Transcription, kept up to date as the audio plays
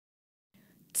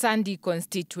Tsandi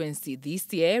Constituency this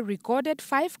year recorded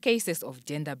 5 cases of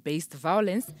gender-based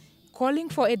violence, calling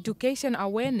for education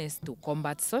awareness to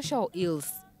combat social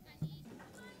ills.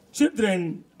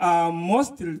 Children are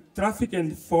mostly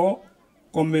trafficked for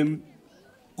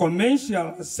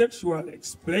commercial sexual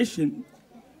exploitation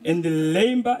and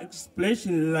labor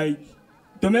exploitation like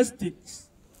domestic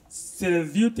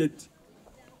servitude,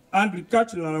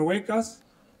 agricultural workers,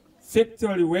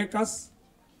 factory workers,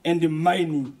 and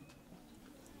mining.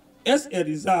 As a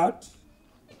result,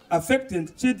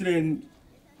 affected children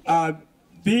are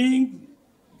being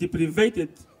deprived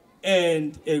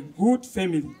and a good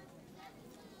family,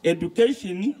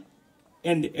 education,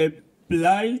 and a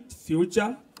bright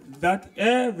future that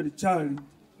every child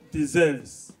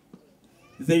deserves.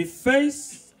 They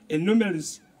face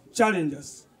numerous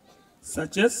challenges,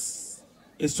 such as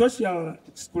a social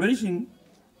exclusion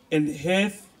and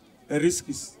health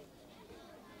risks.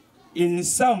 In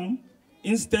some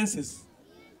instances,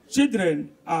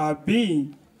 children are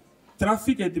being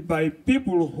trafficked by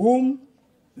people whom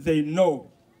they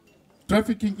know.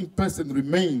 Trafficking in person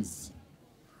remains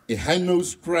a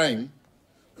heinous crime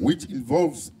which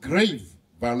involves grave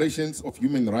violations of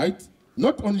human rights,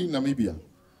 not only in Namibia,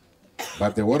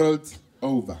 but the world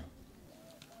over.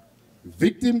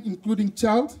 Victims, including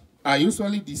child, are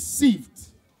usually deceived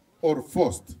or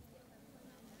forced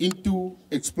into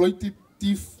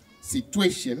exploitative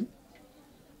situations,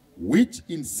 which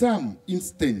in some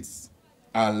instances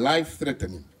are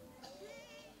life-threatening.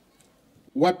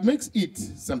 What makes it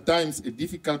sometimes a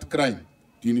difficult crime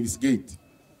to investigate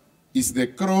is the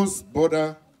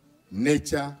cross-border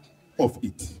nature of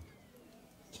it.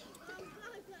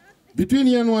 Between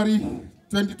January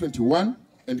 2021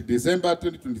 and December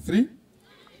 2023,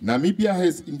 Namibia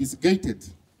has investigated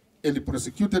and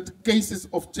prosecuted cases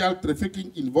of child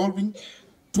trafficking involving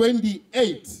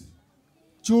 28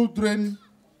 children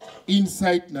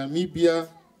inside Namibia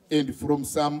and from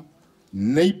some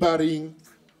neighboring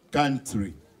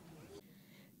country.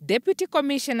 Deputy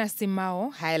Commissioner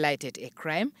Simao highlighted a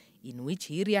crime in which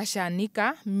Hiria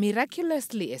Shanika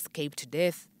miraculously escaped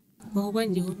death.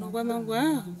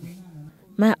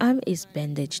 My arm is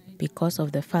bandaged because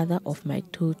of the father of my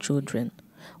 2 children,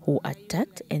 who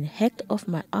attacked and hacked off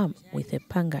my arm with a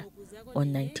panga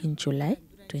on 19 July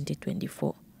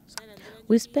 2024.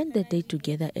 We spent the day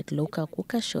together at local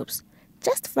cooker shops,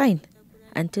 just fine,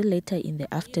 until later in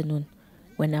the afternoon,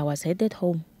 when I was headed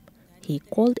home. He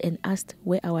called and asked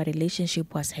where our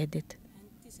relationship was headed.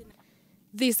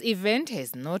 This event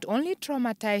has not only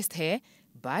traumatized her,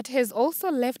 but has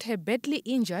also left her badly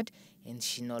injured, and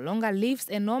she no longer lives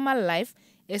a normal life,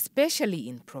 especially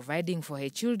in providing for her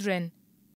children.